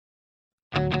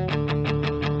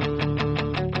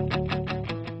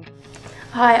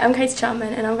Hi, I'm Katie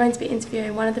Charman and I'm going to be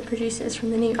interviewing one of the producers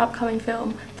from the new upcoming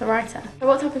film, The Writer. So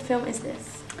what type of film is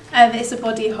this? It's a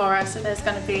body horror, so there's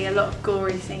going to be a lot of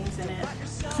gory scenes in it.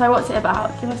 So what's it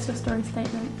about? Give us your story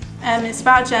statement. It's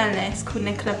about a journalist called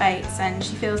Nicola Bates, and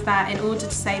she feels that in order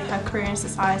to save her career in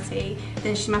society,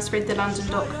 then she must rid the London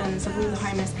Docklands of all the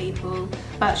homeless people,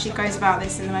 but she goes about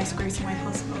this in the most gruesome way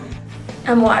possible.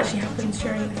 And what actually happens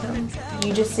during the film?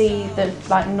 You just see the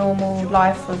normal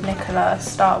life of Nicola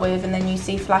start with, and then you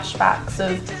see flashbacks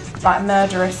of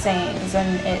murderous scenes,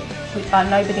 and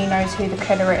nobody knows who the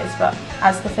killer is, but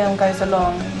as the film goes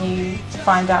along you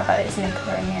find out that it's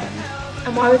Nicola in the end.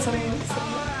 And why would someone want to see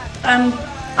it?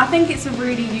 I think it's a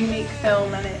really unique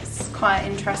film and it's quite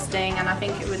interesting, and I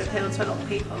think it would appeal to a lot of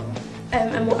people.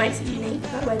 And what makes it unique?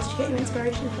 Where did you get your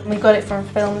inspiration from? We got it from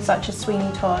films such as Sweeney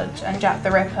Todd and Jack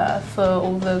the Ripper for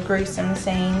all the gruesome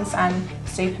scenes, and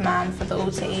Superman for the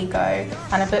alter ego,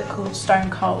 and a book called Stone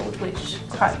Cold, which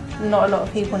not a lot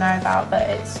of people know about, but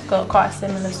it's got quite a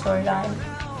similar storyline.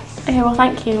 Okay, well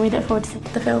thank you, and we look forward to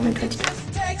the film in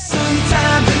 2020.